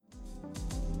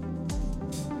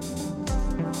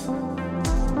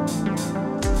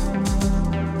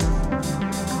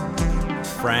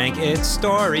Frank. It's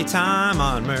story time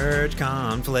on Merge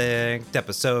Conflict,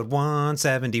 episode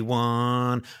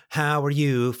 171. How are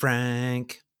you,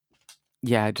 Frank?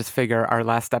 Yeah, I just figure our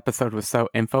last episode was so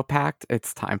info-packed,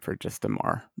 it's time for just a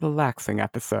more relaxing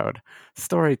episode.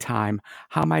 Story time.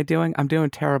 How am I doing? I'm doing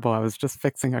terrible. I was just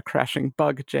fixing a crashing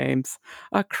bug, James.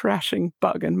 A crashing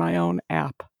bug in my own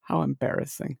app. How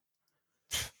embarrassing.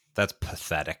 That's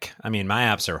pathetic. I mean, my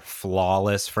apps are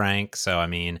flawless, Frank. So, I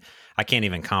mean, I can't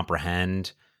even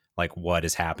comprehend like what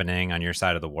is happening on your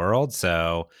side of the world.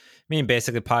 So, I mean,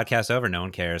 basically podcast over. No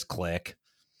one cares. Click.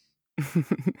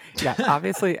 Yeah,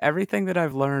 obviously everything that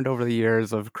I've learned over the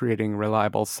years of creating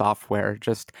reliable software,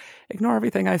 just ignore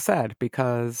everything I said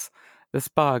because this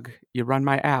bug, you run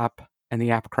my app and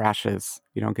the app crashes.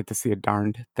 You don't get to see a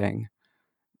darned thing.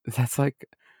 That's like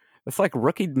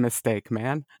rookie mistake,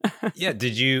 man. Yeah.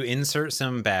 Did you insert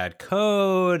some bad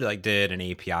code? Like, did an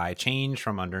API change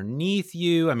from underneath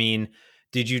you? I mean,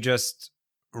 did you just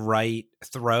write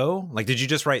throw? Like, did you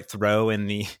just write throw in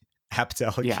the app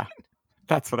delegate? Yeah,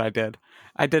 that's what I did.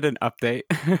 I did an update.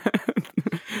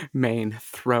 Main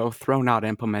throw not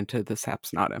implemented. This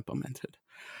app's not implemented.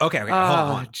 Okay, hold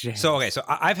on. James. So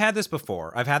I've had this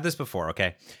before.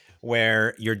 Okay,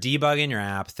 where you're debugging your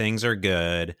app, things are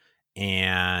good,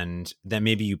 and then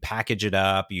maybe you package it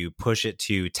up, you push it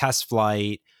to test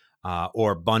flight,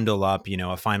 or bundle up, a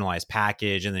finalized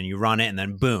package, and then you run it, and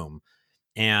then boom,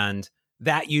 and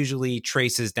that usually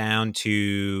traces down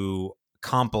to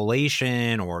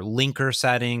compilation or linker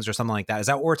settings or something like that. Is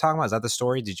that what we're talking about? Is that the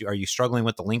story? Are you struggling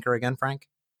with the linker again, Frank?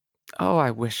 Oh,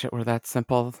 I wish it were that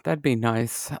simple. That'd be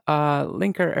nice.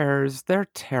 Linker errors, they're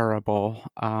terrible.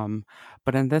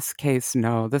 But in this case,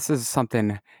 no, this is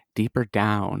something deeper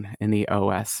down in the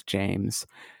OS, James.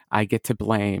 I get to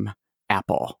blame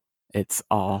Apple. It's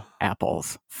all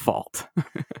Apple's fault.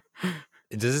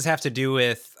 Does this have to do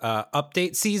with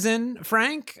update season,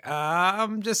 Frank?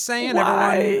 I'm just saying,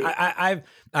 Why?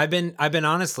 everyone. I've been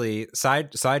honestly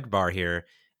sidebar here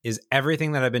is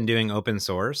everything that I've been doing open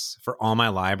source for all my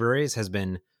libraries has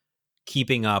been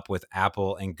keeping up with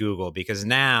Apple and Google because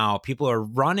now people are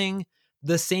running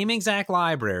the same exact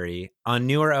library on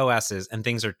newer OSs and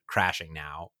things are crashing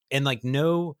now. And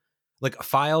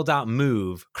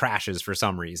file.move crashes for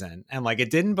some reason. And like it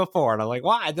didn't before. And I'm like,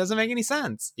 why? It doesn't make any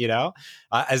sense,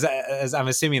 as I'm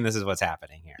assuming this is what's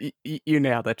happening here. You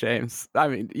nailed it, James. I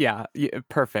mean, yeah,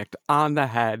 perfect. On the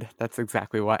head. That's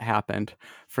exactly what happened.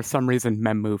 For some reason,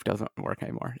 memmove doesn't work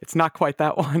anymore. It's not quite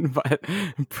that one, but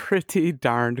pretty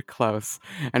darned close.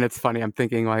 And it's funny. I'm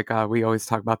thinking we always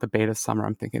talk about the beta summer.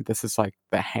 I'm thinking this is like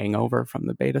the hangover from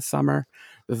the beta summer.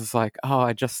 This is like,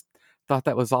 I just thought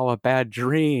that was all a bad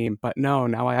dream, but no,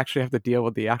 now I actually have to deal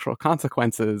with the actual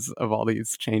consequences of all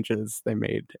these changes they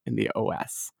made in the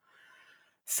OS.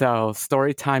 So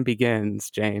story time begins,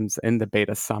 James, in the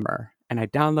beta summer, and I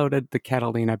downloaded the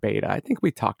Catalina beta. I think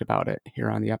we talked about it here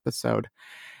on the episode.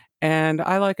 And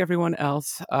I, like everyone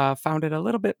else, found it a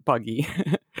little bit buggy.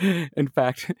 In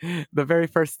fact, the very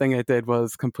first thing it did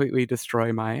was completely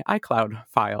destroy my iCloud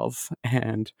files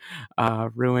and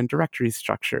ruin directory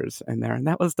structures in there. And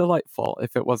that was delightful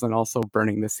if it wasn't also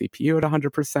burning the CPU at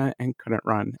 100% and couldn't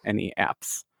run any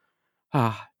apps.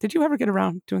 Did you ever get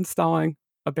around to installing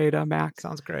a beta Mac?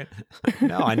 Sounds great.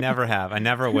 No, I never have. I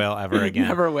never will ever again.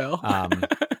 Never will.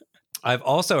 I've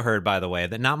also heard, by the way,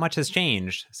 that not much has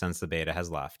changed since the beta has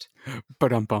left.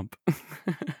 Bump.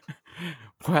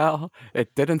 Well,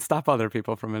 it didn't stop other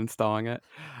people from installing it.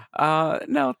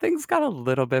 No, things got a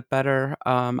little bit better.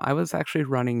 I was actually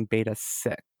running beta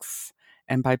 6.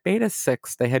 And by beta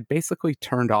 6, they had basically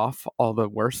turned off all the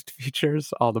worst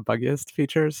features, all the buggiest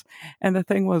features. And the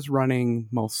thing was running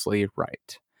mostly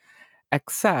right.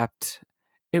 Except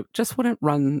it just wouldn't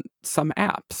run some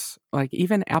apps, like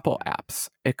even Apple apps.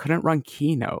 It couldn't run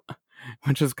Keynote,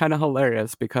 which is kind of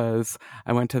hilarious because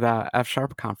I went to the F#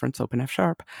 conference, Open F#,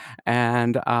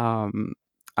 and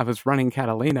I was running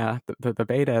Catalina, the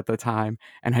beta at the time,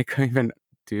 and I couldn't even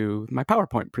do my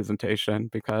PowerPoint presentation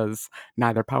because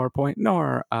neither PowerPoint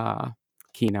nor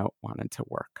Keynote wanted to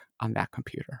work on that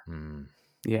computer.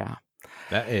 Yeah.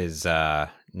 That is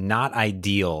not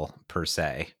ideal per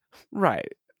se.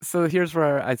 Right. So here's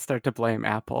where I start to blame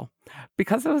Apple.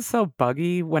 Because it was so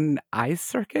buggy, when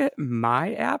iCircuit,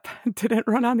 my app, didn't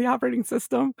run on the operating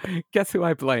system, guess who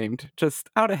I blamed? Just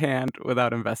out of hand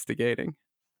without investigating.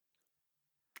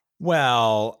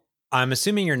 Well, I'm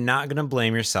assuming you're not going to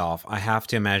blame yourself. I have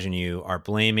to imagine you are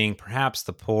blaming perhaps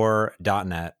the poor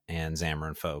 .NET and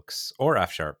Xamarin folks or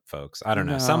F# folks. I don't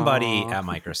know. Somebody at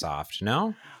Microsoft,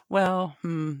 no? Well,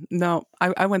 no.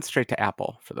 I went straight to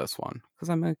Apple for this one because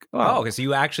I'm like, okay, so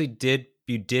you actually did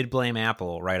did blame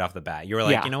Apple right off the bat. You were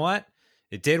like, Yeah. you know what?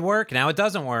 It did work. Now it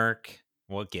doesn't work.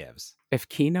 What gives? If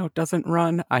Keynote doesn't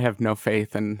run, I have no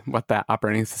faith in what that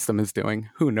operating system is doing.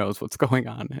 Who knows what's going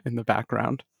on in the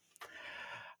background?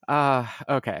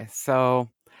 Okay, so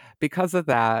because of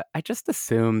that, I just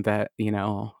assume that,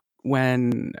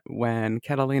 when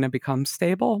Catalina becomes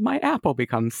stable, my Apple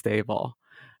becomes stable.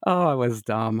 Oh, I was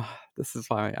dumb. This is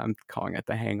why I'm calling it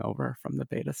the hangover from the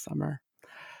beta summer.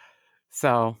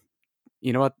 So,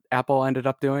 you know what Apple ended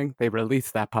up doing? They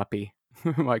released that puppy,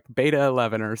 like beta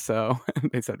 11 or so.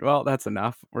 They said, well, that's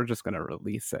enough. We're just going to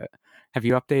release it. Have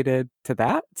you updated to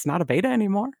that? It's not a beta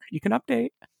anymore. You can update.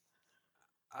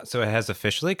 So it has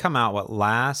officially come out,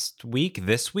 last week?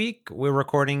 This week? We're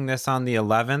recording this on the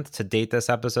 11th to date this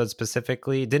episode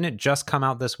specifically. Didn't it just come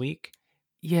out this week?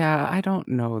 Yeah, I don't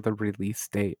know the release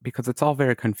date because it's all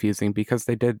very confusing because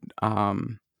they did I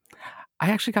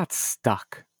actually got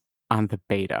stuck on the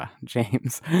beta,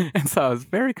 James. And so I was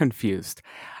very confused.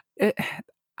 It,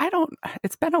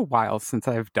 it's been a while since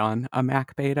I've done a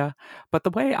Mac beta, but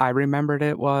the way I remembered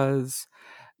it was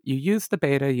you use the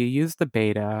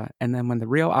beta, and then when the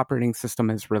real operating system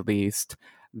is released,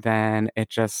 then it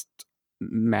just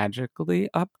magically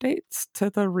updates to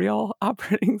the real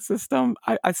operating system.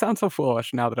 I sound so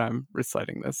foolish now that I'm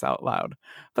reciting this out loud,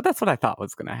 but that's what I thought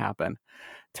was going to happen.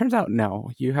 Turns out,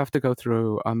 no, you have to go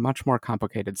through a much more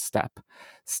complicated step.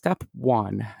 Step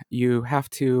one, you have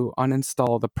to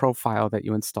uninstall the profile that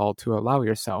you installed to allow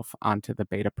yourself onto the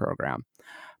beta program.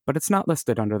 But it's not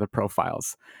listed under the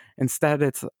profiles. Instead,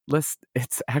 it's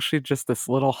actually just this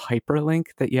little hyperlink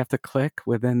that you have to click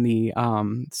within the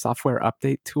software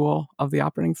update tool of the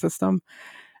operating system.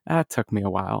 That took me a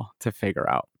while to figure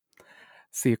out.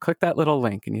 So you click that little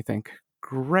link and you think,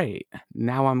 great,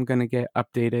 now I'm going to get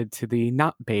updated to the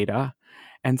not beta.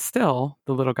 And still,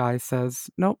 the little guy says,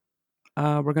 nope,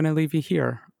 we're going to leave you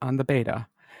here on the beta.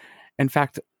 In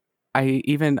fact, I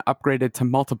even upgraded to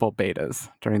multiple betas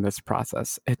during this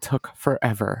process. It took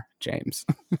forever, James.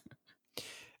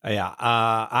 Yeah.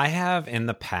 I have in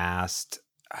the past,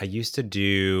 I used to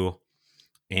do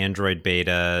Android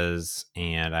betas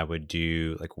and I would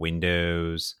do like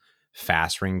Windows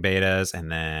fast ring betas. And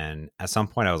then at some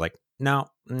point I was like, no,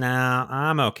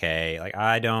 I'm okay. Like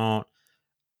I don't,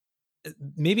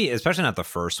 maybe, especially not the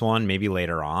first one, maybe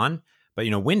later on, but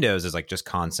Windows is like just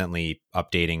constantly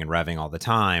updating and revving all the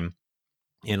time.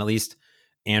 And at least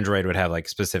Android would have like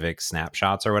specific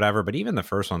snapshots or whatever. But even the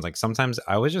first ones, like sometimes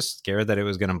I was just scared that it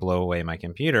was going to blow away my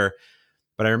computer.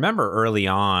 But I remember early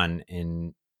on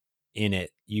in it,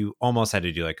 you almost had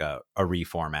to do like a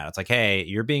reformat. It's like, hey,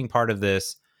 you're being part of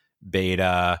this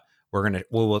beta.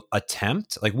 We'll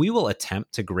attempt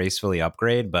to gracefully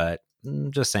upgrade, but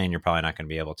just saying you're probably not going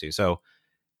to be able to. So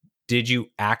did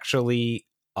you actually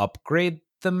upgrade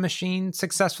the machine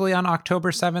successfully on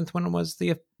October 7th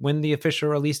when the official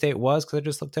release date was? Because I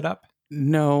just looked it up.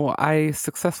 No, I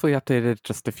successfully updated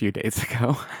just a few days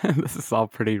ago. This is all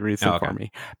pretty recent for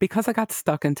me because I got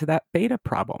stuck into that beta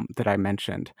problem that I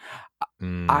mentioned.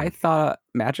 I thought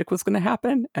magic was going to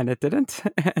happen and it didn't.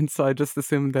 And so I just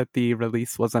assumed that the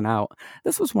release wasn't out.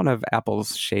 This was one of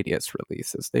Apple's shadiest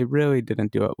releases. They really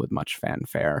didn't do it with much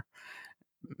fanfare,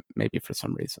 maybe for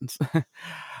some reasons.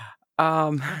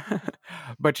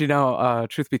 But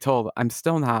truth be told, I'm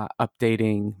still not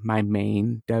updating my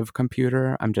main dev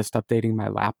computer. I'm just updating my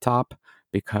laptop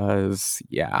because,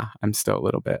 yeah, I'm still a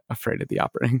little bit afraid of the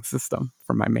operating system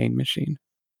for my main machine.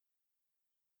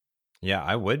 Yeah,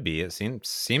 I would be. It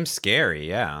seems scary.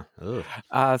 Yeah.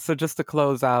 So just to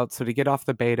close out, so to get off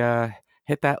the beta,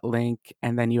 hit that link,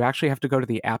 and then you actually have to go to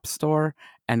the App Store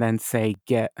and then say,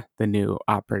 get the new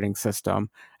operating system.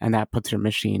 And that puts your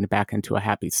machine back into a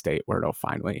happy state where it'll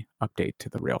finally update to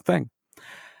the real thing.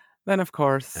 Then, of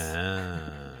course,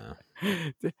 have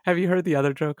you heard the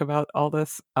other joke about all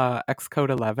this? Xcode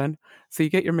 11. So you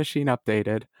get your machine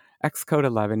updated. Xcode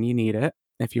 11, you need it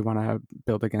if you want to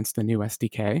build against the new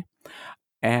SDK.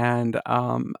 And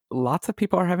lots of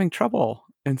people are having trouble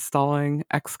installing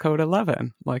Xcode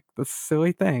 11. Like the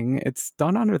silly thing, it's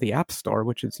done under the App Store,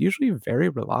 which is usually very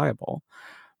reliable.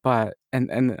 But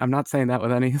and I'm not saying that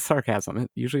with any sarcasm.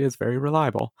 It usually is very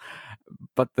reliable.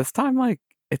 But this time, like,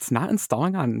 it's not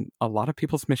installing on a lot of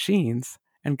people's machines.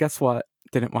 And guess what?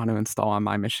 Didn't want to install on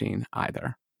my machine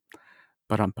either.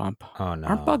 But bump. Oh no.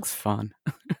 Aren't bugs fun?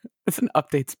 Isn't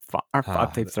updates fun?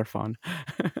 Updates are fun.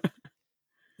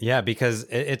 Yeah, because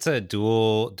it's a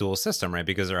dual system, right?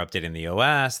 Because they're updating the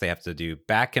OS, they have to do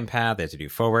back compat, they have to do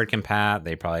forward compat.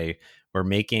 They probably were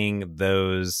making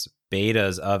those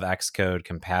betas of Xcode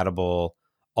compatible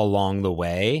along the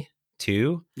way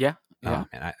too. Yeah. And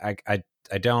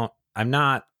I'm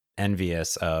not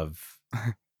envious of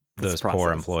This those poor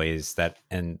process. employees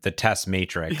and the test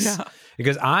matrix, Yeah.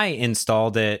 because I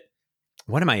installed it.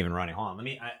 What am I even running? Hold on.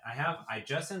 I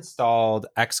just installed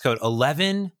Xcode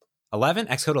 11,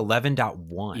 Xcode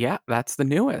 11.1. Yeah, that's the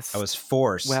newest. I was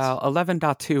forced. Well,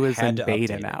 11.2 is in to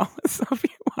beta update it. now. So if you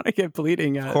want to get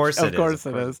bleeding edge, Of course of it course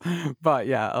is. But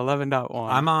yeah,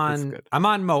 11.1 is good.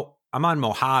 I'm on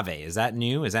Mojave. Is that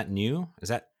new? Is that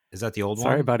the old one?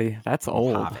 Sorry, buddy, that's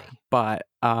old. Mojave. But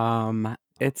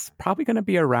it's probably going to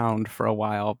be around for a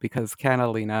while because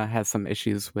Catalina has some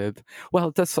issues with,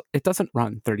 well, it doesn't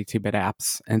run 32-bit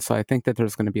apps, and so I think that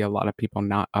there's going to be a lot of people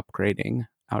not upgrading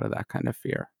out of that kind of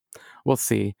fear. We'll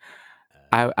see.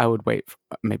 I would wait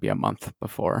maybe a month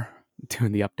before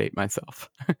doing the update myself,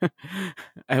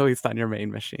 at least on your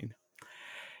main machine.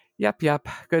 Yep.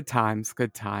 Good times.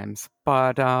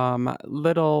 But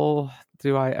little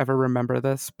do I ever remember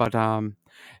this, but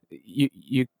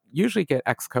you usually get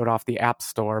Xcode off the App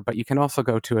Store, but you can also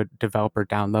go to a developer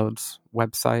downloads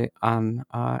website on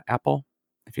Apple.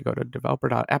 If you go to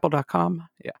developer.apple.com,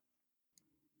 yeah.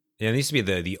 Yeah, it used to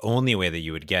be the only way that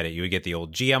you would get it. You would get the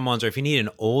old GM ones, or if you need an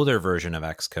older version of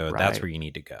Xcode, that's Right. where you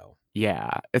need to go. Yeah,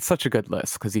 it's such a good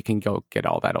list because you can go get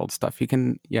all that old stuff. You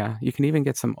can even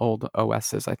get some old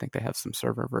OSs. I think they have some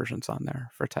server versions on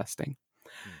there for testing.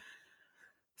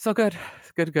 So good.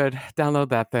 Download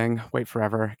that thing, wait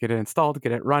forever, get it installed,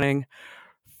 get it running.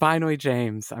 Finally,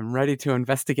 James, I'm ready to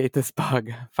investigate this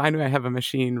bug. Finally, I have a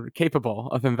machine capable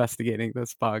of investigating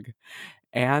this bug.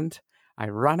 And I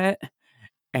run it,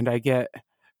 and I get...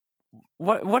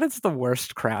 What is the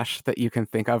worst crash that you can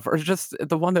think of, or just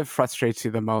the one that frustrates you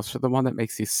the most, or the one that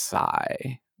makes you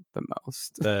sigh the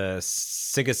most? The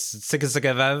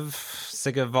Sigavault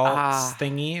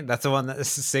thingy. That's the one that is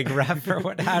SIGREF or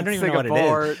what? I don't even know what it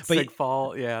is. But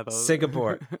SIGFault, yeah, those.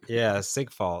 SIGABORT, yeah,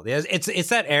 SIGFault. Yeah, it's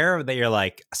that error that you're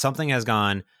like, something has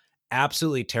gone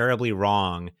absolutely terribly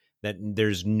wrong. That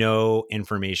there's no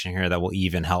information here that will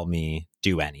even help me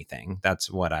do anything.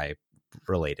 That's what I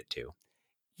relate it to.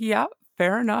 Yeah,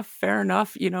 fair enough.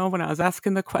 You know, when I was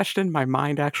asking the question, my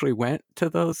mind actually went to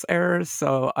those errors.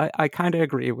 So I kind of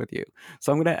agree with you.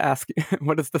 So I'm going to ask you,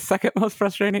 what is the second most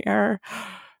frustrating error?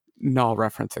 Null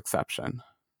reference exception.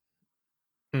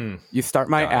 You start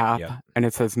my app and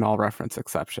it says null reference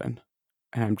exception.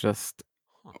 And I'm just,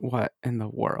 what in the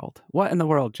world? What in the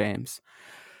world, James?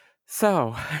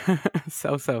 So,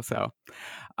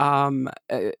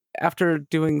 after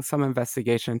doing some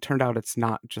investigation, turned out it's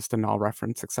not just a null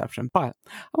reference exception. But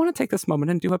I want to take this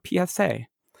moment and do a PSA.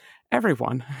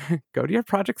 Everyone, go to your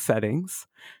project settings,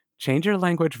 change your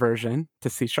language version to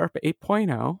C#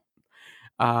 8.0.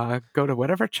 Go to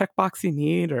whatever checkbox you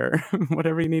need or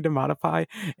whatever you need to modify.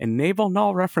 Enable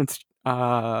null reference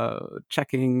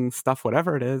checking stuff,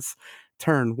 whatever it is.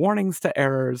 Turn warnings to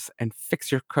errors and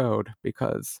fix your code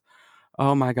because...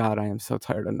 oh my God, I am so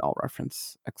tired of null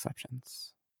reference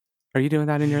exceptions. Are you doing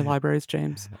that in your libraries,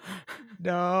 James?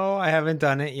 No, I haven't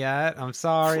done it yet. I'm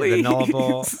sorry. Please.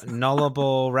 The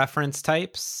nullable reference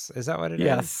types. Is that what it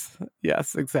is?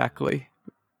 Yes, exactly.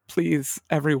 Please,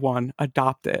 everyone,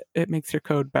 adopt it. It makes your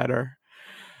code better.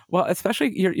 Well,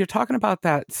 especially you're talking about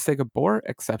that SIGABORT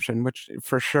exception, which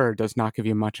for sure does not give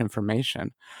you much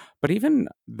information. But even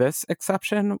this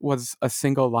exception was a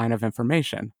single line of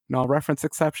information, null reference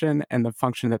exception and the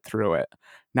function that threw it.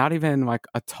 Not even like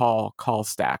a tall call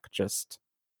stack, just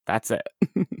that's it.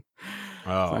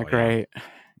 Oh, so great.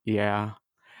 Yeah.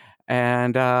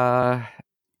 And I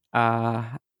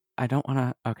don't want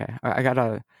to,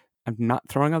 okay, I'm not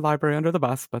throwing a library under the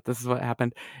bus, but this is what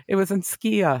happened. It was in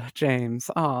Skia, James.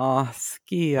 Aw,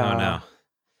 Skia. Oh, no.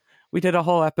 We did a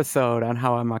whole episode on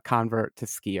how I'm a convert to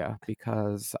Skia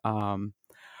because, well,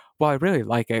 I really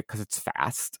like it because it's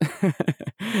fast.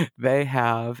 They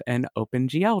have an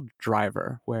OpenGL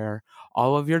driver where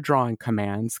all of your drawing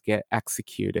commands get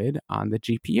executed on the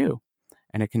GPU.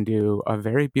 And it can do a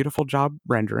very beautiful job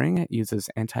rendering. It uses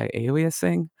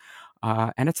anti-aliasing.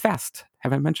 And it's fast.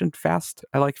 Have I mentioned fast?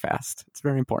 I like fast. It's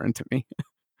very important to me.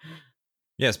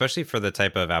 Yeah, especially for the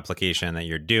type of application that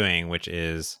you're doing, which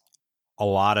is a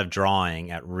lot of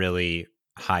drawing at really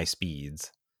high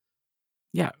speeds.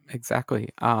 Yeah, exactly.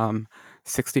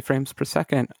 60 frames per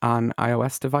second on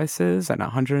iOS devices and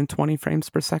 120 frames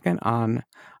per second on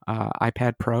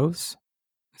iPad Pros.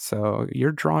 So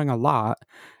you're drawing a lot.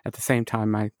 At the same time,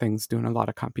 my thing's doing a lot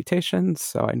of computations,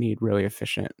 so I need really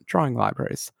efficient drawing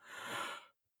libraries.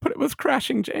 But it was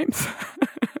crashing, James.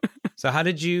 So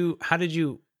did you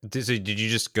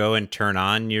just go and turn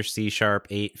on your C#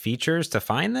 8 features to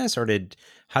find this, or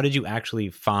how did you actually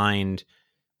find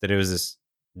that it was this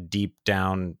deep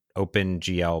down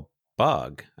OpenGL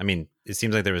bug? I mean, it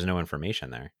seems like there was no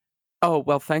information there. Oh,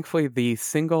 well, thankfully, the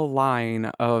single line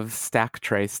of stack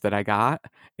trace that I got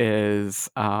is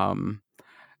the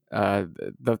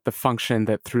function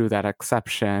that threw that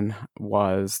exception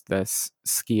was this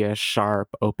Skia Sharp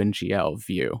OpenGL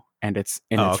view, and it's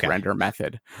in its render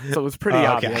method. So it was pretty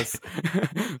obvious.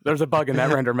 There's a bug in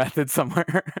that render method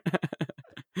somewhere.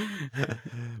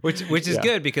 which is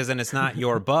good, because then it's not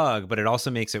your bug, but it also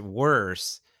makes it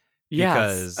worse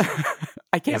because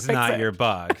I can't it's fix not it. your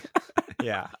bug.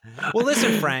 Yeah. Well,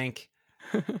 listen, Frank,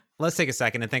 let's take a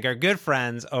second and thank our good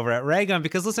friends over at Raygun,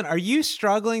 because listen, are you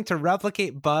struggling to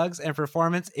replicate bugs and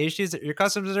performance issues that your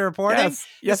customers are reporting?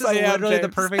 Yes, this is literally the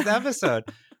perfect episode.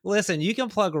 Listen, you can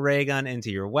plug Raygun into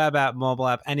your web app, mobile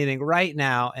app, anything right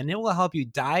now, and it will help you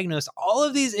diagnose all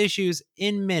of these issues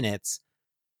in minutes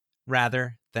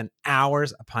rather than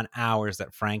hours upon hours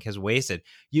that Frank has wasted.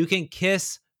 You can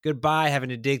kiss goodbye having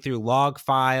to dig through log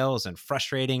files and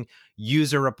frustrating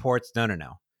user reports. No.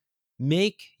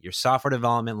 Make your software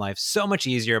development life so much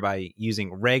easier by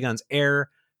using Raygun's error,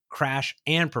 crash,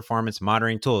 and performance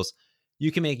monitoring tools.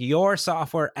 You can make your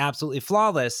software absolutely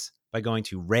flawless by going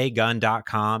to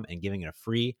raygun.com and giving it a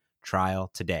free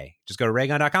trial today. Just go to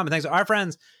raygun.com, and thanks to our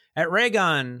friends at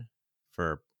Raygun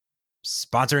for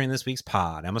sponsoring this week's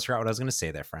pod. I almost forgot what I was going to say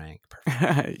there, Frank.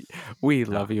 We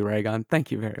love you, Raygun.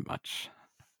 Thank you very much.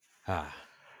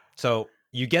 So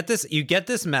you get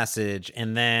this message,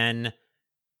 and then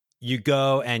you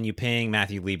go and you ping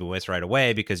Matthew Leibowitz right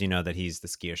away because you know that he's the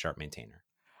Skia Sharp maintainer.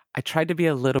 I tried to be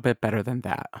a little bit better than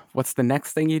that. What's the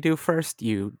next thing you do first?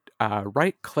 You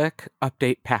right-click,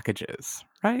 update packages,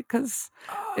 right? Because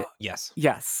yes.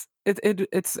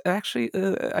 It's actually,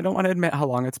 I don't want to admit how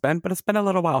long it's been, but it's been a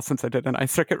little while since I did an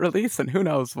iCircuit release, and who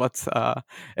knows what's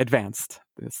advanced,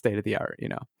 the state of the art,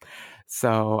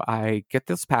 So I get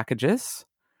those packages,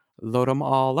 load them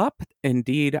all up.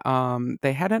 Indeed,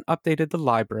 they hadn't updated the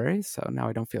library, so now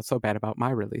I don't feel so bad about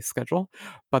my release schedule,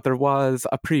 but there was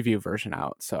a preview version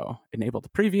out. So enable the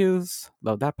previews,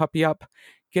 load that puppy up,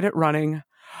 get it running.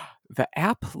 The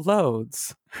app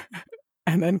loads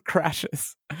and then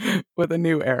crashes with a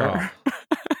new error.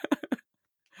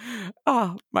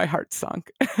 Oh, my heart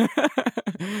sunk.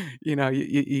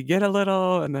 You get a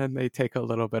little, and then they take a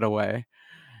little bit away.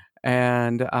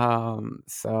 And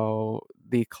so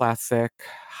the classic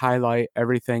highlight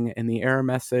everything in the error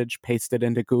message, paste it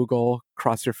into Google,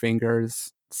 cross your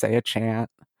fingers, say a chant,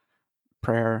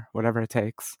 prayer, whatever it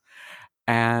takes.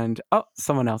 And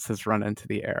someone else has run into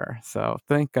the error. So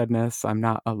thank goodness I'm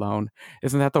not alone.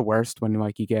 Isn't that the worst when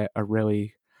you get a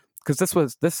really, because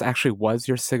this actually was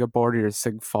your SIGA board or your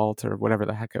SIG fault or whatever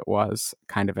the heck it was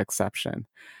kind of exception.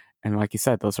 And like you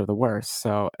said, those are the worst.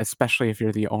 So especially if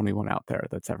you're the only one out there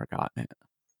that's ever gotten it.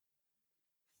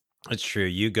 It's true.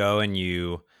 You go and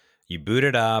you boot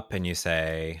it up and you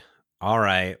say, all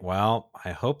right, well,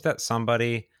 I hope that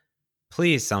somebody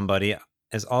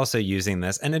is also using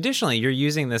this. And additionally, you're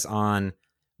using this on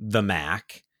the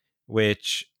Mac,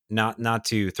 which not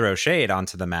to throw shade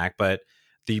onto the Mac, but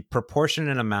the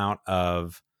proportionate amount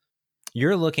of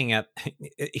you're looking at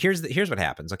here's what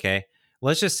happens. Okay.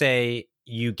 Let's just say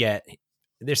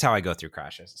there's how I go through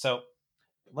crashes. So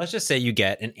let's just say you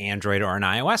get an Android or an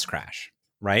iOS crash,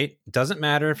 right? It doesn't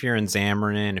matter if you're in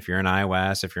Xamarin, if you're in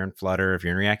iOS, if you're in Flutter, if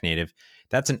you're in React Native,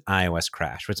 that's an iOS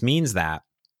crash, which means that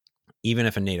even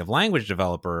if a native language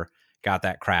developer got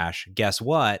that crash, guess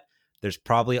what? There's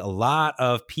probably a lot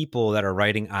of people that are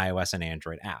writing iOS and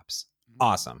Android apps.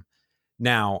 Awesome.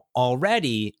 Now,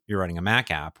 already you're writing a Mac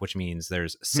app, which means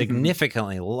there's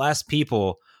significantly less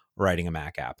people writing a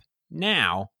Mac app.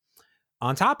 Now,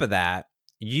 on top of that,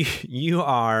 you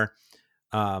are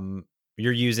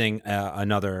you're using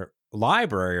another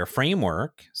library or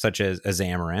framework such as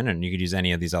Xamarin, and you could use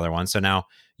any of these other ones. So now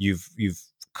you've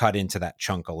cut into that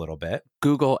chunk a little bit.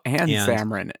 Google and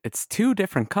Xamarin. It's two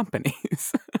different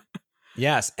companies.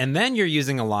 Yes. And then you're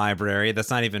using a library that's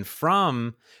not even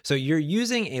so you're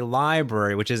using a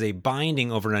library, which is a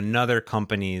binding over another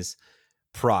company's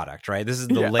product, right? This is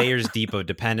the layers deep of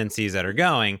dependencies that are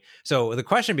going. So the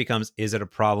question becomes, is it a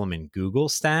problem in Google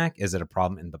stack? Is it a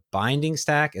problem in the binding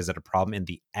stack? Is it a problem in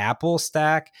the Apple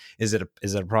stack? Is it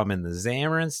a problem in the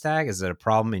Xamarin stack? Is it a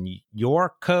problem in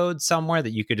your code somewhere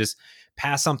that you could just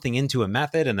pass something into a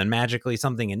method and then magically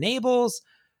something enables?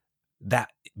 That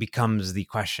becomes the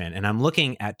question. And I'm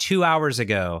looking at 2 hours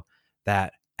ago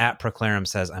that @Proclarum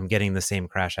says I'm getting the same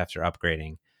crash after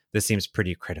upgrading. This seems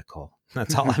pretty critical.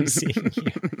 That's all I'm seeing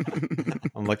here.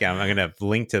 I'm going to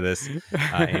link to this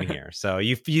in here. So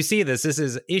you see this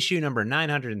is issue number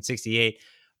 968,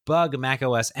 bug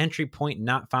macOS entry point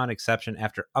not found exception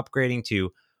after upgrading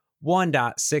to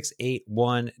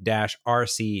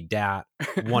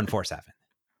 1.681-RC.147.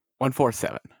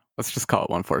 147. Let's just call it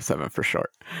 147 for short.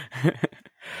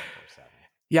 147.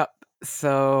 Yep.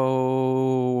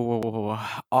 So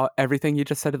everything you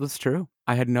just said was true.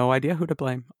 I had no idea who to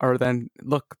blame. Or then,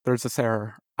 look, there's this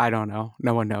error. I don't know.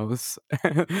 No one knows.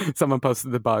 Someone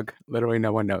posted the bug. Literally,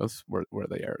 no one knows where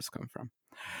the errors come from.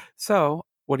 So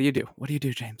what do you do? What do you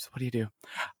do, James? What do you do?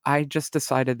 I just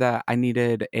decided that I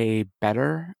needed a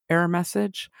better error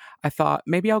message. I thought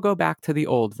maybe I'll go back to the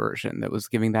old version that was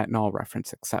giving that null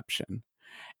reference exception.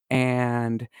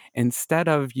 And instead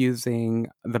of using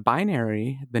the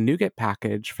binary, the NuGet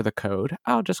package for the code,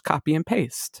 I'll just copy and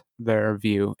paste their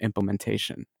Vue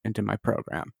implementation into my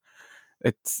program.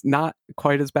 It's not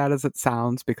quite as bad as it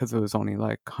sounds because it was only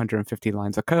like 150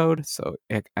 lines of code, so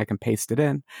I can paste it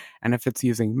in. And if it's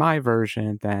using my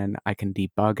version, then I can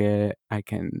debug it. I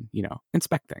can,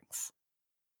 inspect things.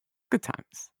 Good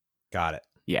times. Got it.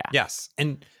 Yeah. Yes.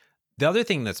 And the other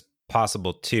thing that's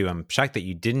possible too, I'm shocked that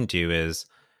you didn't do is,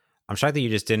 I'm shocked that you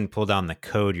just didn't pull down the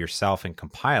code yourself and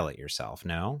compile it yourself,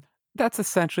 no? That's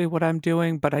essentially what I'm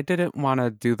doing, but I didn't want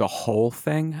to do the whole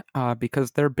thing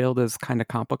because their build is kind of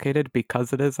complicated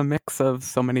because it is a mix of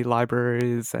so many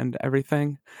libraries and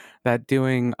everything, that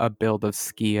doing a build of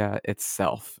Skia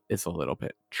itself is a little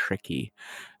bit tricky.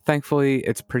 Thankfully,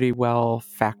 it's pretty well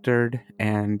factored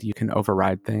and you can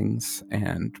override things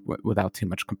and without too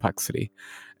much complexity.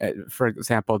 For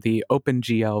example, the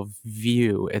OpenGL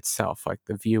view itself, like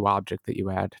the view object that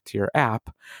you add to your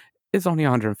app, is only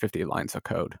 150 lines of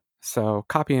code. So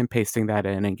copying and pasting that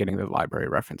in and getting the library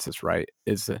references right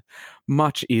is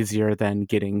much easier than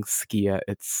getting Skia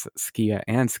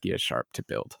and Skia Sharp to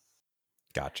build.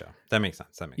 Gotcha. That makes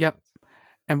sense. Yep.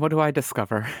 And what do I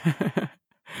discover?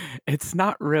 It's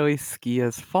not really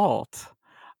Skia's fault.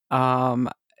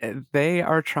 They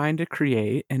are trying to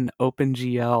create an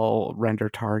OpenGL render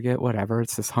target, whatever.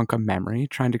 It's this hunk of memory,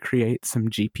 trying to create some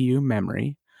GPU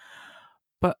memory.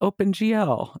 But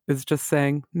OpenGL is just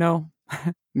saying, no,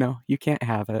 no, you can't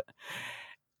have it.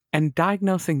 And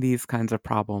diagnosing these kinds of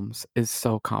problems is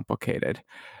so complicated.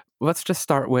 Let's just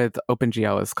start with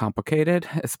OpenGL is complicated,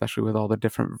 especially with all the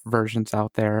different versions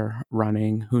out there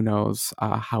running. Who knows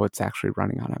how it's actually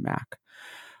running on a Mac.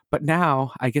 But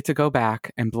now I get to go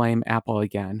back and blame Apple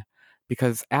again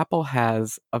because Apple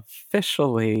has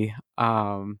officially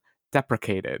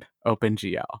deprecated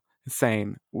OpenGL,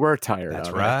 saying we're tired of it.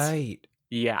 That's right.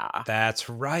 Yeah. That's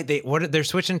right. They're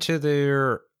switching to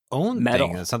their own Metal.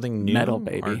 thing, something new. Metal,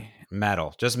 baby.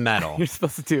 Metal, just metal. You're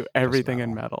supposed to do everything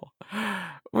in metal.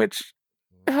 Which,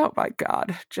 oh my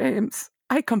God, James,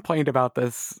 I complained about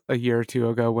this a year or two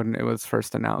ago when it was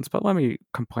first announced, but let me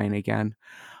complain again.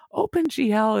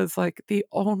 OpenGL is like the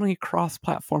only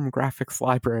cross-platform graphics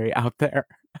library out there.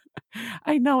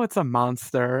 I know it's a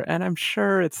monster, and I'm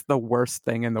sure it's the worst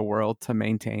thing in the world to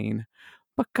maintain.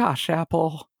 But gosh,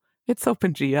 Apple, it's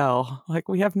OpenGL. Like,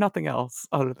 we have nothing else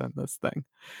other than this thing.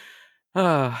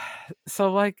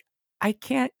 So, I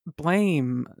can't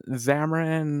blame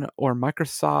Xamarin or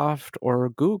Microsoft or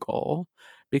Google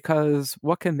because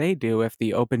what can they do if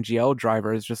the OpenGL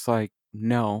driver is just like,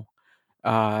 no.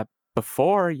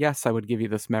 Before, yes, I would give you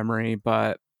this memory,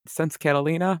 but since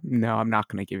Catalina, no, I'm not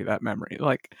going to give you that memory.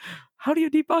 Like, how do you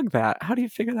debug that? How do you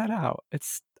figure that out?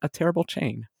 It's a terrible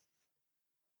chain.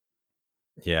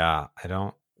 Yeah, I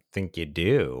don't think you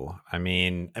do. I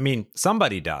mean,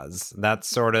 somebody does. That's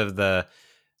sort of the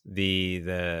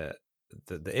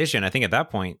issue. And I think at that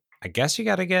point, I guess you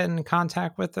got to get in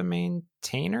contact with the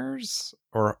maintainers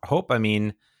or hope. I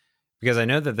mean, because I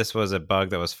know that this was a bug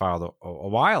that was filed a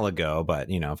while ago, but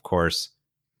of course,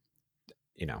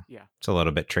 it's a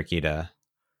little bit tricky to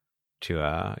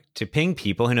ping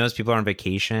people. Who knows? People are on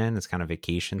vacation. It's kind of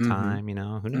vacation time.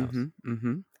 Who knows?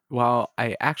 Mm-hmm. Well,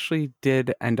 I actually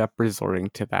did end up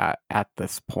resorting to that at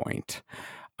this point.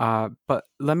 But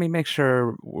let me make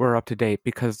sure we're up to date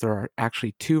because there are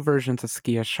actually two versions of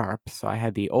Skia Sharp. So I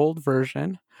had the old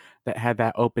version that had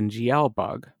that OpenGL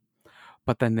bug.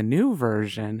 But then the new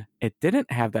version, it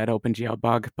didn't have that OpenGL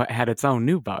bug, but had its own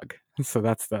new bug. So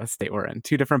that's the state we're in.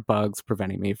 Two different bugs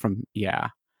preventing me from,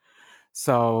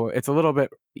 So it's a little bit,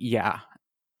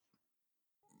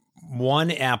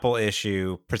 One Apple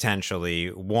issue, potentially.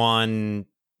 One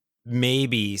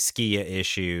maybe Skia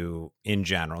issue in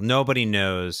general. Nobody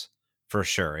knows for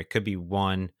sure. It could be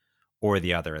one or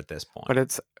the other at this point. But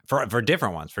it's for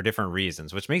different ones, for different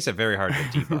reasons, which makes it very hard to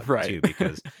debug right. too.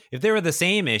 Because if they were the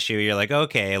same issue, you're like,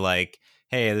 okay, like,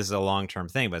 hey, this is a long-term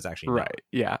thing, but it's actually not. Right.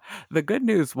 Yeah. The good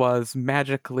news was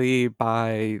magically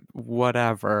by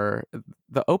whatever,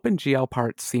 the OpenGL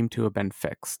parts seem to have been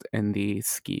fixed in the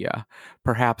Skia.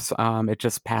 Perhaps it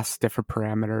just passed different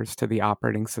parameters to the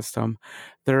operating system.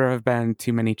 There have been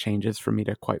too many changes for me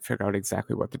to quite figure out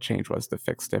exactly what the change was that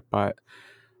fixed it, but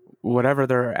whatever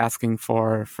they're asking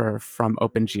for from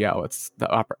OpenGL, it's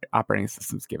the operating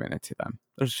system's giving it to them.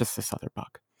 There's just this other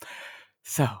bug.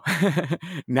 So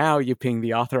now you ping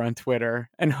the author on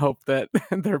Twitter and hope that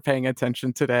they're paying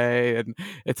attention today, and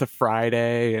it's a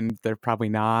Friday and they're probably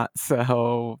not.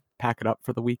 So pack it up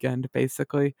for the weekend,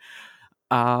 basically.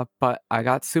 But I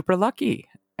got super lucky.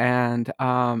 And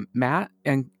Matt,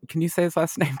 and can you say his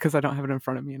last name? Because I don't have it in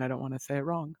front of me and I don't want to say it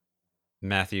wrong.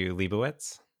 Matthew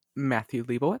Leibowitz. Matthew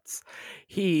Leibowitz.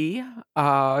 He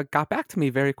got back to me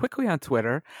very quickly on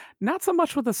Twitter, not so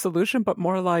much with a solution, but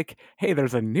more like, hey,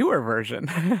 there's a newer version.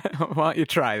 Why don't you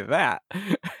try that?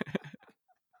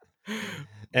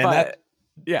 And But,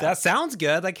 that sounds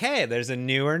good. Like, hey, there's a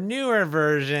newer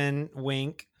version.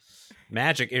 Wink.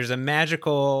 Magic. There's a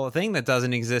magical thing that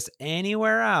doesn't exist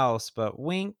anywhere else, but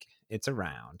wink, it's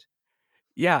around.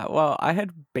 Yeah, well, I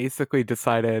had basically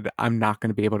decided I'm not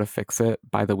going to be able to fix it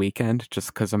by the weekend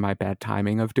just because of my bad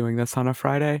timing of doing this on a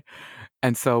Friday.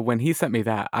 And so when he sent me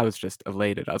that, I was just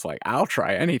elated. I was like, I'll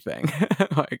try anything.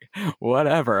 Like,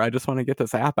 whatever. I just want to get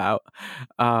this app out.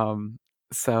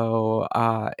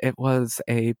 It was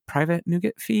a private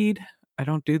NuGet feed. I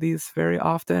don't do these very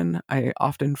often. I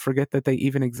often forget that they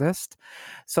even exist.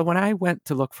 So when I went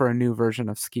to look for a new version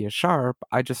of Skia Sharp,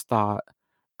 I just thought,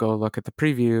 go look at the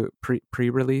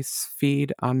pre-release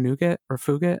feed on NuGet or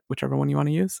Fugit, whichever one you want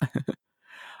to use.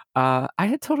 I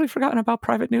had totally forgotten about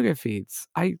private NuGet feeds.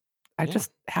 I just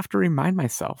have to remind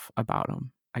myself about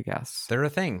them, I guess. They're a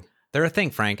thing.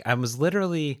 Frank. I was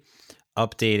literally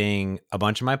updating a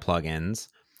bunch of my plugins,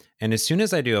 and as soon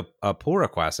as I do a pull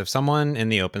request, if someone in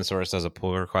the open source does a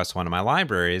pull request to one of my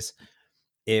libraries,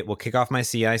 it will kick off my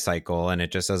CI cycle and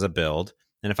it just does a build.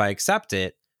 And if I accept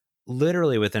it,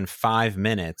 literally within 5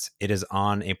 minutes, it is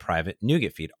on a private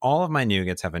NuGet feed. All of my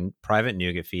NuGets have a private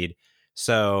NuGet feed.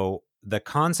 So the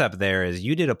concept there is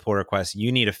you did a pull request,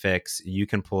 you need a fix, you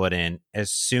can pull it in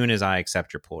as soon as I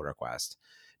accept your pull request.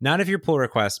 Not if your pull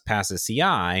request passes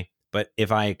CI, but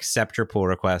if I accept your pull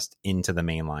request into the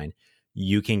mainline,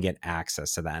 you can get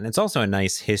access to that. And it's also a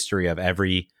nice history of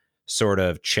every sort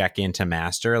of check into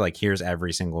master. Like, here's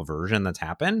every single version that's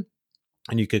happened.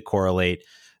 And you could correlate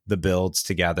the builds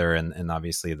together and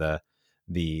obviously the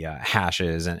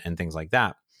hashes and things like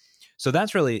that. So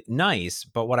that's really nice.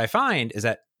 But what I find is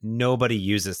that nobody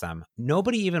uses them.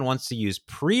 Nobody even wants to use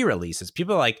pre-releases.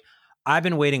 People are like, I've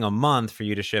been waiting a month for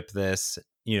you to ship this,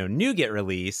 NuGet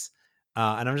release.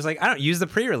 And I'm just like, I don't use the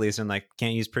pre-release, and like,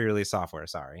 can't use pre-release software.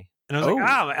 Sorry. And I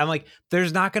was I'm like,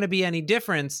 there's not going to be any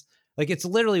difference. Like, it's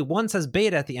literally one says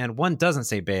beta at the end, one doesn't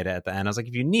say beta at the end. I was like,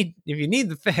 if you need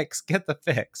the fix, get the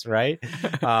fix, right?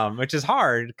 Which is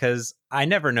hard because I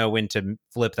never know when to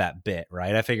flip that bit,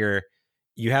 right? I figure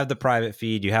you have the private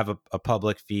feed, you have a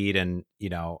public feed, and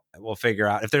we'll figure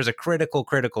out if there's a critical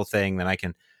thing, then I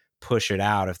can push it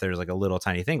out if there's like a little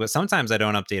tiny thing. But sometimes I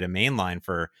don't update a mainline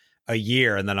for a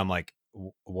year, and then I'm like,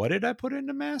 what did I put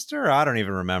into master? I don't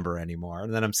even remember anymore.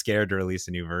 And then I'm scared to release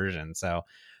a new version. So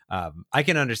I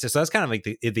can understand. So that's kind of like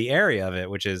the area of it,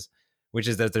 which is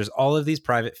that there's all of these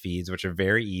private feeds, which are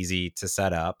very easy to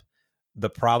set up. The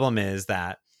problem is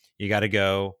that you got to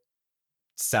go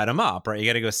set them up, right? You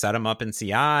got to go set them up in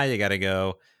CI. You got to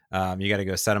go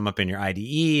set them up in your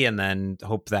IDE, and then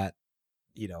hope that,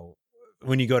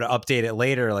 when you go to update it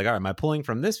later, like, all right, am I pulling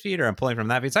from this feed or I'm pulling from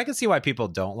that feed? So I can see why people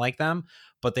don't like them,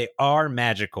 but they are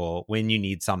magical when you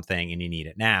need something and you need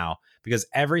it now, because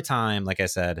every time, like I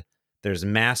said, there's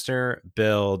master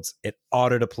builds, it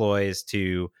auto deploys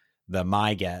to the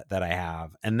MyGet that I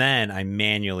have, and then I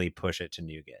manually push it to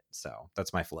NuGet. So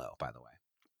that's my flow, by the way.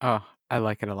 Oh, I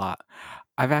like it a lot.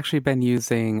 I've actually been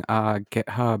using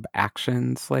GitHub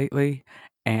Actions lately,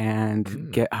 and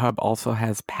GitHub also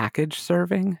has package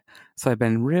serving. So I've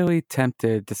been really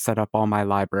tempted to set up all my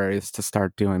libraries to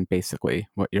start doing basically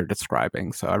what you're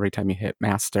describing. So every time you hit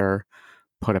master,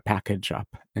 put a package up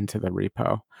into the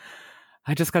repo.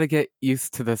 I just got to get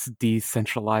used to this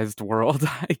decentralized world,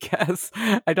 I guess.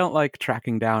 I don't like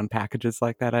tracking down packages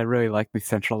like that. I really like the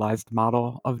centralized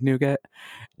model of NuGet.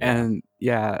 Yeah. And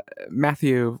yeah,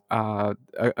 Matthew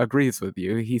agrees with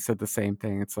you. He said the same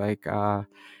thing. It's like, I'm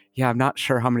not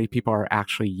sure how many people are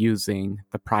actually using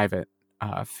the private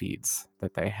feeds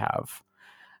that they have.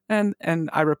 And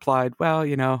I replied, well,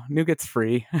 NuGet's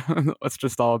free. Let's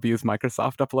just all abuse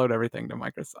Microsoft, upload everything to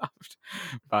Microsoft.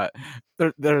 But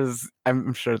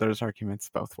I'm sure there's arguments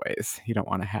both ways. You don't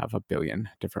want to have a billion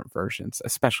different versions,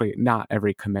 especially not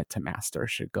every commit to master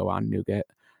should go on NuGet.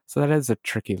 So that is a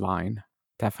tricky line,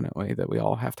 definitely, that we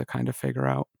all have to kind of figure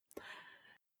out.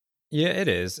 Yeah, it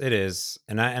is. It is.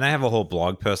 And I have a whole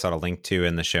blog post I'll link to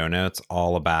in the show notes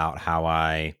all about how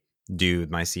I do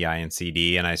my CI and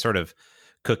CD, and I sort of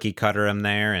cookie cutter them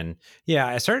there. And yeah,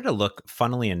 I started to look,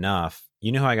 funnily enough,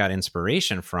 who I got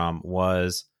inspiration from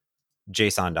was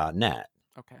JSON.net.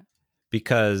 Okay.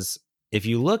 Because if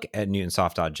you look at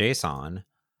Newtonsoft.json,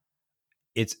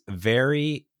 it's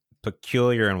very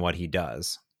peculiar in what he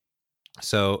does.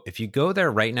 So if you go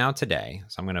there right now today,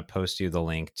 so I'm going to post you the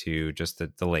link to just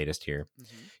the latest here.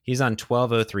 Mm-hmm. He's on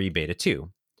 1203 beta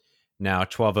 2. Now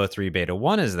 1203 beta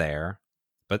 1 is there,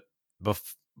 but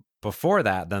before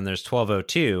that, then there's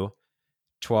 1202,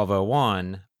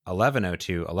 1201,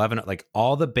 1102, 11, like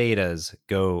all the betas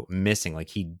go missing. Like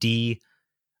he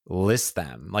delists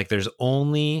them. Like there's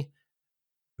only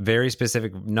very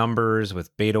specific numbers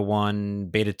with beta 1,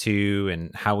 beta 2,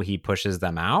 and how he pushes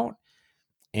them out.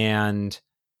 And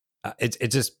it's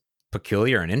just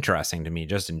peculiar and interesting to me,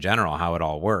 just in general, how it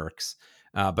all works.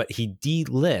 But he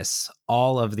delists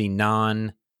all of the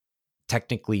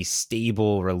non-technically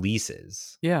stable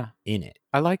releases. Yeah, in it.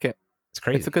 I like it. It's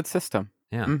crazy. It's a good system.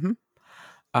 Yeah. Mm-hmm.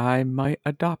 I might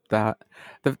adopt that.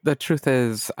 The truth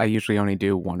is, I usually only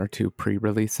do 1 or 2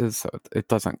 pre-releases, so it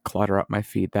doesn't clutter up my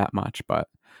feed that much. But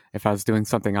if I was doing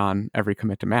something on every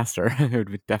commit to master, it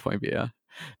would definitely be a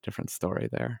different story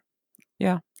there.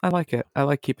 Yeah, I like it. I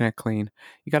like keeping it clean.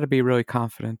 You got to be really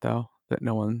confident, though, that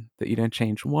you didn't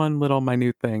change one little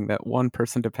minute thing that one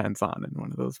person depends on in one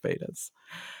of those betas.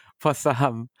 Plus,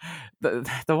 the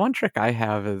one trick I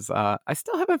have is I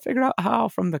still haven't figured out how,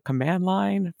 from the command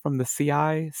line, from the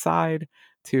CI side,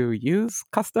 to use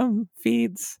custom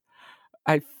feeds.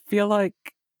 I feel like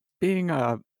being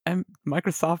a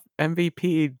Microsoft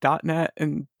MVP .NET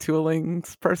and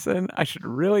toolings person, I should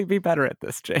really be better at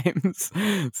this, James.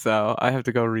 So I have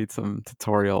to go read some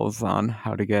tutorials on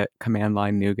how to get command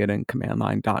line NuGet and command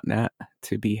line .NET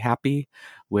to be happy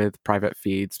with private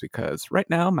feeds, because right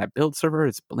now my build server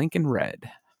is blinking red.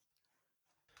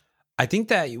 I think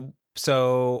that,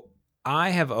 so I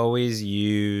have always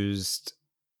used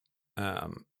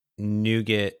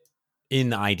NuGet in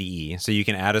the IDE. So you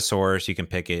can add a source, you can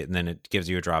pick it, and then it gives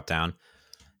you a drop down.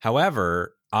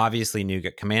 However, obviously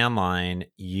NuGet command line,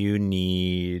 you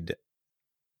need,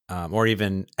 or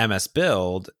even MS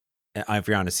Build, if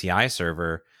you're on a CI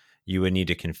server, you would need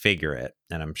to configure it.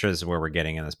 And I'm sure this is where we're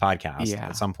getting in this podcast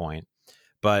at some point.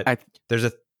 But there's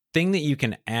a thing that you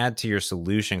can add to your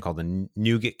solution called the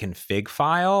NuGet config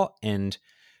file, and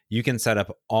you can set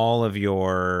up all of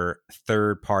your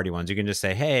third-party ones. You can just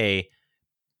say, hey,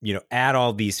 add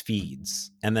all these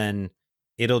feeds, and then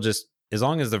it'll just, as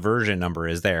long as the version number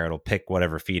is there, it'll pick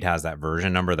whatever feed has that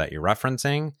version number that you're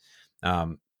referencing.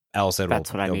 Else it'll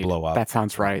blow up. That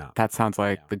sounds right. That sounds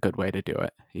like the good way to do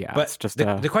it. Yeah. But it's just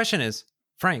the question is,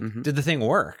 Frank, did the thing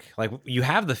work? Like, you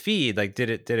have the feed. Like, did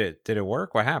it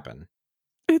work? What happened?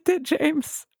 It did,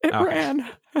 James. It ran.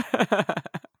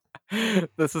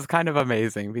 This is kind of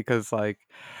amazing because, like,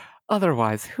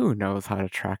 otherwise, who knows how to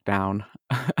track down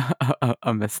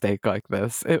a mistake like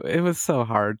this? It was so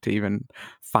hard to even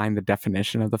find the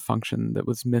definition of the function that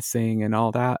was missing and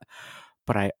all that.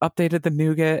 But I updated the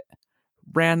NuGet,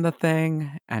 ran the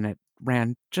thing, and it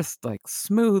ran just like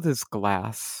smooth as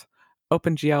glass.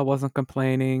 OpenGL wasn't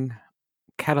complaining.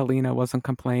 Catalina wasn't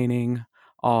complaining.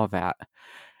 All that.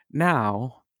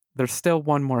 Now, there's still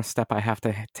one more step I have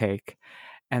to take,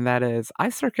 and that is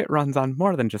iCircuit runs on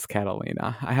more than just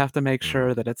Catalina. I have to make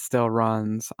sure that it still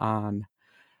runs on,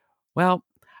 well,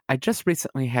 I just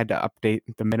recently had to update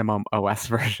the minimum OS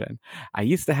version. I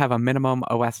used to have a minimum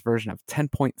OS version of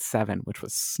 10.7, which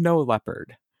was Snow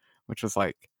Leopard, which was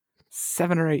like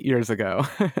 7 or 8 years ago.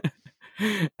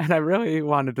 And I really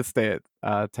wanted to stay at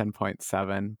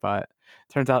 10.7, but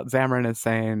turns out Xamarin is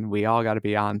saying we all got to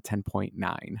be on 10.9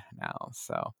 now.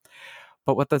 So,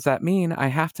 but what does that mean? I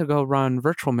have to go run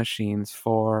virtual machines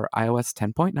for iOS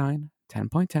 10.9,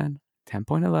 10.10,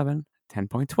 10.11,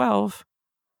 10.12.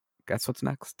 Guess what's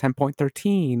next?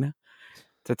 10.13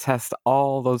 to test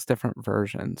all those different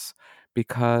versions,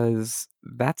 because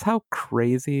that's how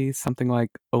crazy something like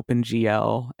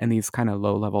OpenGL and these kind of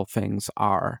low-level things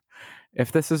are.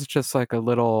 If this is just like a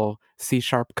little C#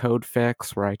 code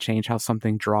fix where I change how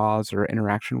something draws or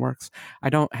interaction works, I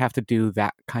don't have to do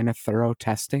that kind of thorough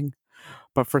testing.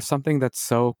 But for something that's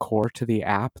so core to the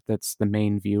app, that's the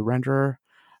main view renderer,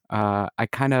 I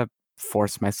kind of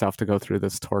force myself to go through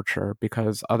this torture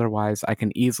because otherwise I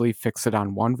can easily fix it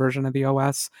on one version of the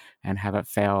OS and have it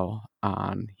fail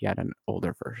on yet an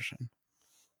older version.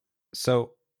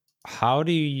 So, how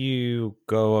do you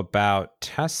go about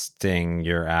testing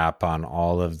your app on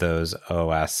all of those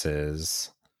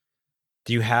OSs?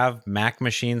 Do you have Mac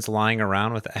machines lying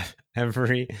around with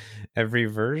every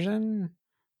version?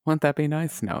 Wouldn't that be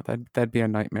nice? No, that'd be a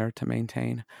nightmare to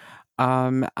maintain.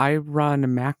 I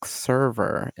run Mac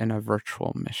server in a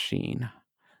virtual machine.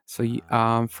 So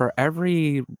for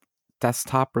every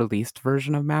desktop released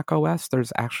version of Mac OS,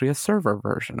 there's actually a server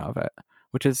version of it,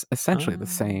 which is essentially the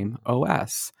same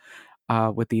OS,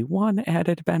 with the one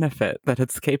added benefit that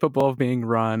it's capable of being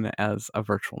run as a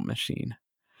virtual machine.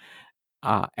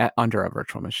 Under a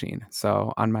virtual machine.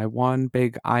 So on my one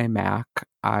big iMac,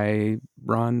 I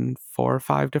run 4 or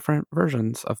 5 different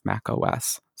versions of Mac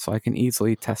OS, so I can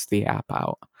easily test the app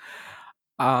out.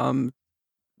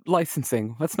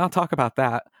 Licensing. Let's not talk about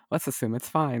that. Let's assume it's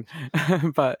fine.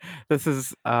 But this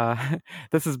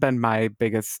has been my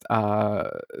biggest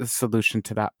solution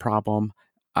to that problem,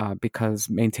 because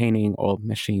maintaining old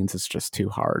machines is just too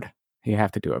hard. You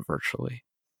have to do it virtually.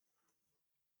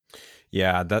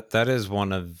 Yeah, that is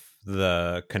one of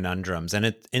the conundrums,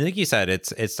 and like you said,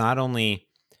 it's not only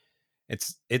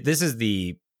this is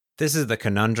the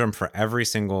conundrum for every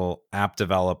single app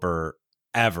developer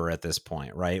ever at this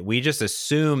point, right? We just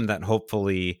assume that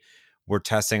hopefully we're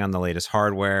testing on the latest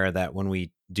hardware, that when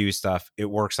we do stuff, it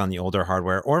works on the older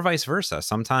hardware, or vice versa.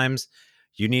 Sometimes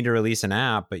you need to release an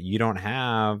app, but you don't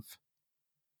have,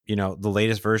 the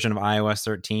latest version of iOS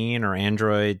 13 or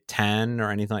Android 10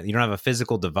 or anything like that. You don't have a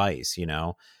physical device,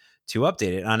 to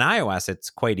update it. On iOS, it's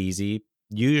quite easy,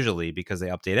 usually because they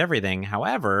update everything.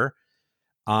 However,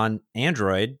 on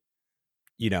Android,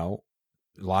 a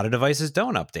lot of devices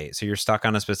don't update. So you're stuck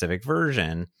on a specific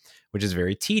version, which is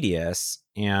very tedious.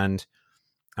 And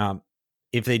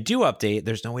if they do update,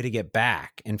 there's no way to get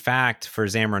back. In fact, for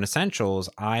Xamarin Essentials,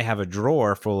 I have a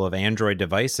drawer full of Android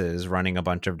devices running a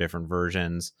bunch of different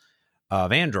versions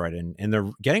of Android, and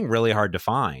they're getting really hard to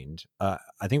find. I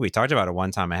think we talked about it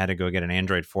one time. I had to go get an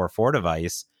Android 4.4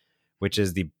 device, which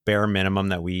is the bare minimum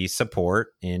that we support.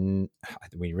 We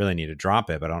really need to drop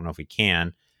it, but I don't know if we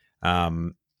can.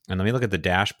 And let me look at the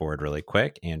dashboard really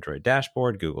quick. Android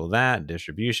dashboard, Google that,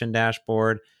 distribution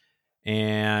dashboard.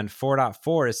 And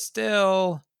 4.4 is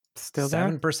still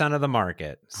 7% of the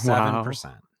market. 7%.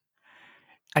 Wow.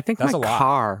 I think That's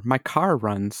my car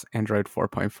runs Android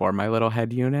 4.4. My little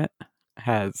head unit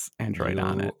has Android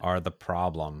on it. You are the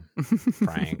problem,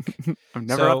 Frank. I'm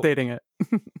never updating it.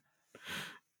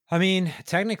 I mean,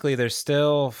 technically, there's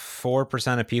still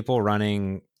 4% of people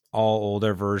running all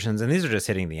older versions, and these are just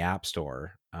hitting the App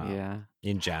Store.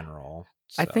 In general.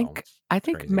 So, I think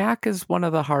crazy. Mac is one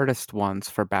of the hardest ones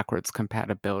for backwards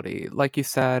compatibility. Like you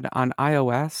said, on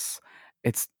iOS,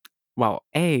 it's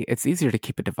easier to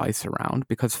keep a device around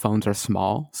because phones are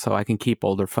small, so I can keep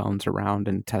older phones around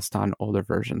and test on older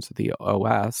versions of the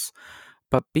OS.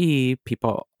 But B,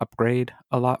 people upgrade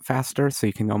a lot faster, so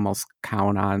you can almost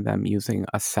count on them using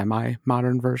a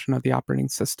semi-modern version of the operating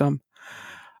system.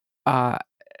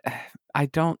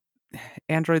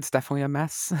 Android's definitely a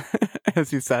mess,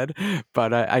 as you said,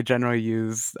 but I generally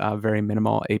use very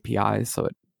minimal APIs, so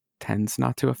it tends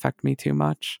not to affect me too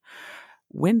much.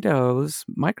 Windows,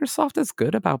 Microsoft is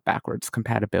good about backwards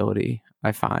compatibility,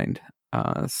 I find.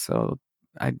 So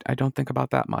I don't think about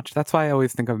that much. That's why I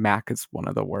always think of Mac as one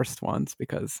of the worst ones,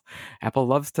 because Apple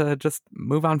loves to just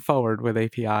move on forward with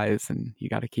APIs, and you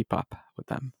got to keep up with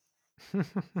them.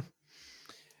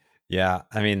 Yeah,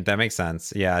 I mean, that makes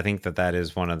sense. Yeah, I think that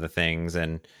is one of the things.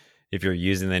 And if you're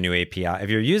using the new API, if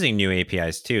you're using new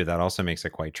APIs too, that also makes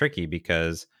it quite tricky,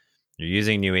 because you're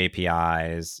using new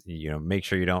APIs, make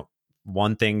sure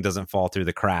one thing doesn't fall through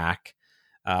the crack.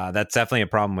 That's definitely a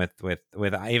problem with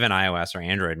even iOS or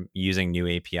Android using new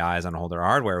APIs on older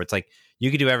hardware. It's like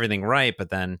you could do everything right,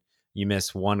 but then you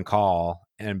miss one call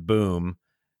and boom,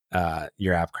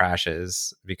 your app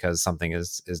crashes because something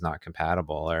is not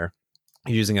compatible, or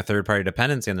using a third-party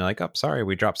dependency and they're like, oh, sorry,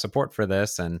 we dropped support for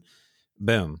this, and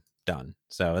boom, done.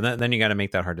 So then you got to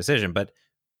make that hard decision. But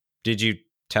did you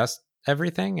test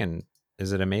everything, and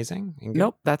is it amazing?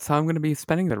 Nope, that's how I'm going to be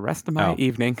spending the rest of my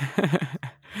evening.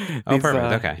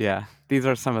 Perfect. Okay. Yeah, these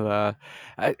are some of the...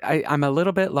 I'm a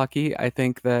little bit lucky. I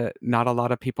think that not a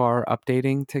lot of people are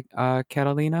updating to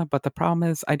Catalina, but the problem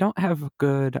is I don't have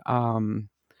good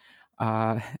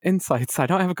insights. I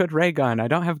don't have a good ray gun. I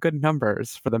don't have good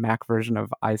numbers for the Mac version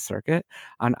of iCircuit.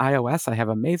 On iOS, I have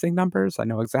amazing numbers. I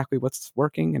know exactly what's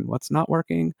working and what's not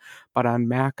working. But on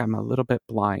Mac, I'm a little bit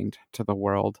blind to the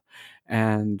world.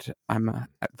 And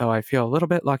though I feel a little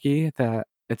bit lucky that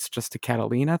it's just a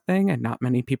Catalina thing and not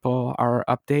many people are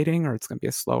updating, or it's going to be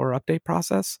a slower update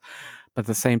process. But at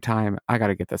the same time, I got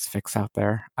to get this fix out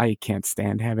there. I can't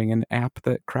stand having an app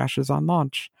that crashes on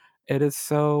launch. It is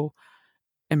so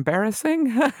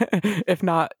embarrassing, if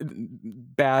not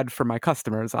bad for my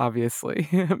customers, obviously.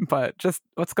 But just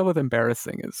let's go with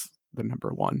embarrassing is the number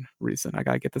one reason I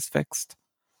got to get this fixed.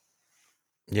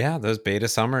 Yeah, those beta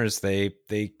summers, they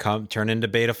turn into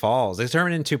beta falls. They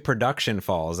turn into production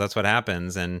falls. That's what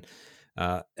happens. And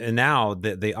now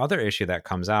the other issue that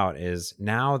comes out is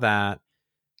now that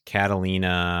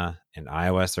Catalina and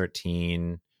iOS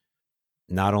 13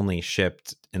 not only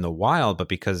shipped in the wild, but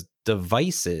because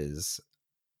devices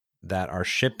that are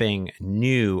shipping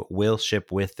new will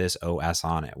ship with this OS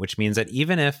on it, which means that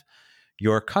even if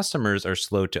your customers are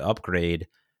slow to upgrade,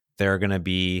 there are going to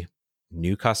be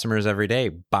new customers every day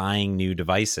buying new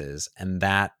devices. And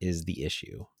that is the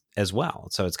issue as well.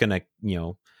 So it's going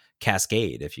to,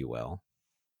 cascade, if you will.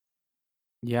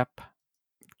 Yep.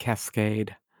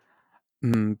 Cascade.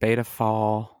 Beta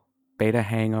fall, beta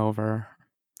hangover.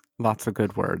 Lots of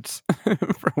good words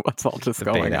for what's all just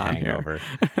going on hangover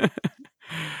here.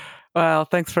 Well,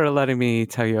 thanks for letting me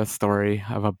tell you a story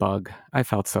of a bug. I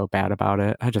felt so bad about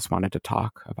it. I just wanted to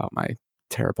talk about my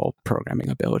terrible programming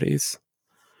abilities.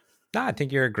 No, I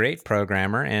think you're a great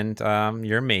programmer, and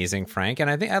you're amazing, Frank.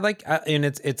 And I think I like, and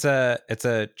it's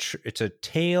a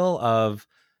tale of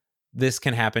this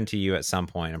can happen to you at some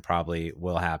point, and probably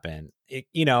will happen.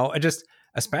 Just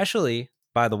especially,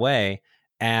 by the way,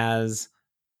 as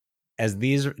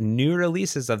these new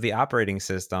releases of the operating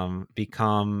system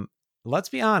become, let's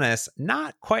be honest,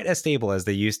 not quite as stable as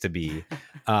they used to be.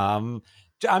 I'm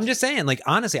just saying, like,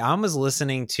 honestly, I was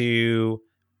listening to,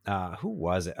 who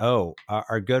was it? Oh,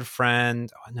 our good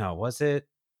friend. Oh, no, was it?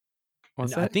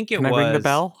 I think it Can was. I ring the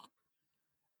bell?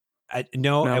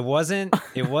 No, it wasn't.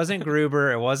 It wasn't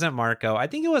Gruber. It wasn't Marco. I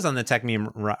think it was on the Tech Meme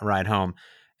ride home.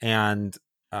 And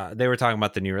they were talking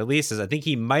about the new releases. I think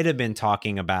he might have been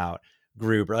talking about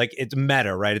Gruber. Like, it's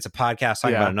Meta, right? It's a podcast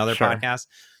talking about another podcast.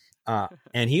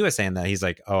 And he was saying that he's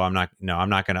like, oh, I'm not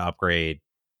going to upgrade.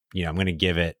 I'm going to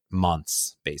give it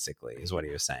months, basically, is what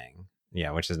he was saying.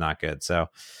 Yeah, which is not good. So,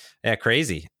 yeah,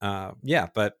 crazy.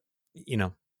 But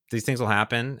these things will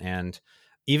happen. And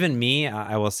even me,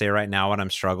 I will say right now, what I'm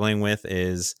struggling with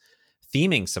is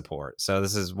theming support. So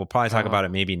we'll probably talk about it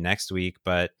maybe next week,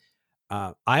 but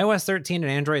iOS 13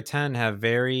 and Android 10 have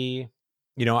very,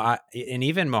 and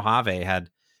even Mojave had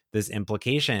this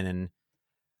implication, and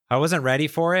I wasn't ready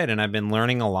for it. And I've been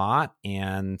learning a lot.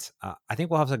 And I think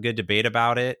we'll have a good debate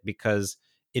about it, because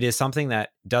it is something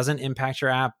that doesn't impact your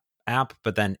app,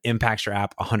 but then impacts your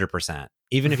app 100%,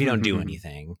 even if you don't do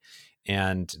anything.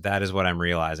 And that is what I'm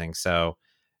realizing. So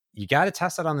you got to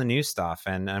test it on the new stuff.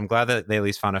 And I'm glad that they at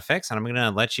least found a fix. And I'm going to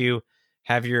let you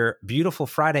have your beautiful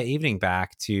Friday evening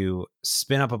back to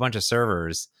spin up a bunch of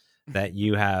servers that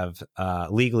you have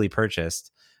legally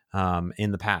purchased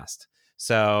in the past.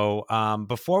 So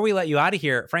before we let you out of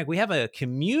here, Frank, we have a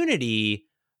community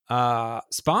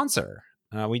sponsor.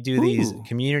 We do these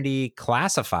community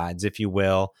classifieds, if you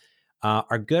will.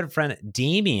 Our good friend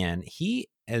Damien, he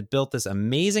has built this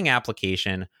amazing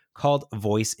application called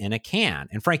Voice in a Can.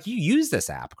 And Frank, you use this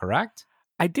app, correct?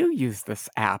 I do use this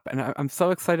app, and I'm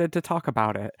so excited to talk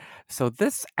about it. So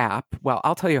this app, well,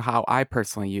 I'll tell you how I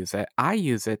personally use it. I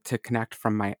use it to connect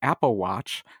from my Apple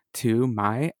Watch to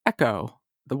my Echo,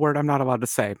 the word I'm not allowed to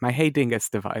say, my Hey Dingus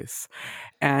device.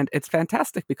 And it's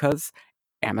fantastic because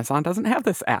Amazon doesn't have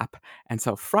this app. And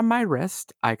so from my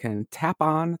wrist, I can tap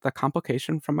on the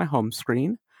complication from my home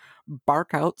screen,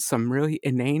 bark out some really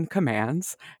inane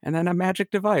commands, and then a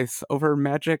magic device over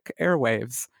magic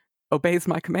airwaves obeys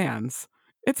my commands.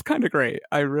 It's kind of great.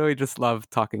 I really just love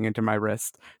talking into my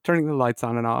wrist, turning the lights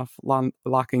on and off,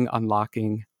 locking,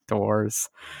 unlocking doors.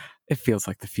 It feels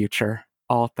like the future.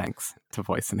 All thanks to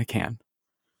Voice in a Can.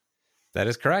 That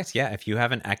is correct. Yeah. If you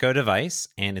have an Echo device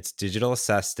and its digital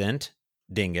assistant,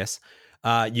 Dingus,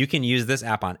 you can use this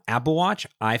app on Apple Watch,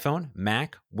 iPhone,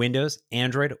 Mac, Windows,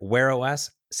 Android, Wear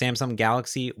OS, Samsung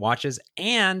Galaxy watches,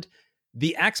 and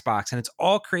the Xbox. And it's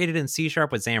all created in C#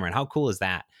 with Xamarin. How cool is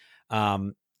that?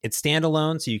 It's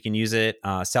standalone, so you can use it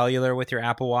cellular with your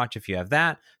Apple Watch if you have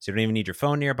that. So you don't even need your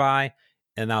phone nearby.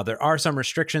 And now there are some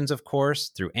restrictions, of course,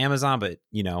 through Amazon, but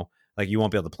like you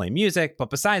won't be able to play music.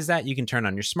 But besides that, you can turn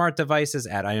on your smart devices,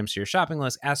 add items to your shopping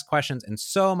list, ask questions, and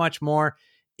so much more.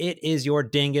 it is your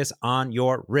dingus on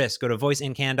your wrist. Go to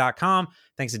voiceincan.com.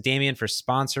 Thanks to Damien for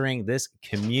sponsoring this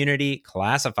community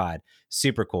classified.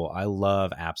 Super cool. I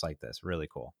love apps like this. Really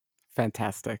cool.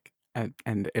 Fantastic.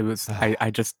 And it was,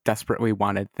 I just desperately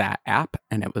wanted that app,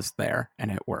 and it was there,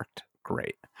 and it worked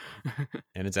great.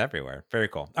 And it's everywhere. Very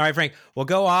cool. All right, Frank, well,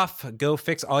 go off, go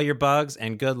fix all your bugs,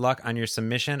 and good luck on your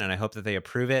submission. And I hope that they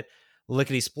approve it.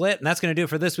 Lickety split. And that's going to do it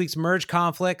for this week's Merge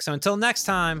Conflict. So until next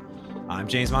time, I'm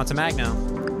James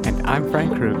Montemagno. And I'm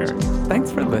Frank Krueger.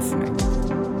 Thanks for listening.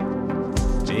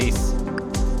 Peace.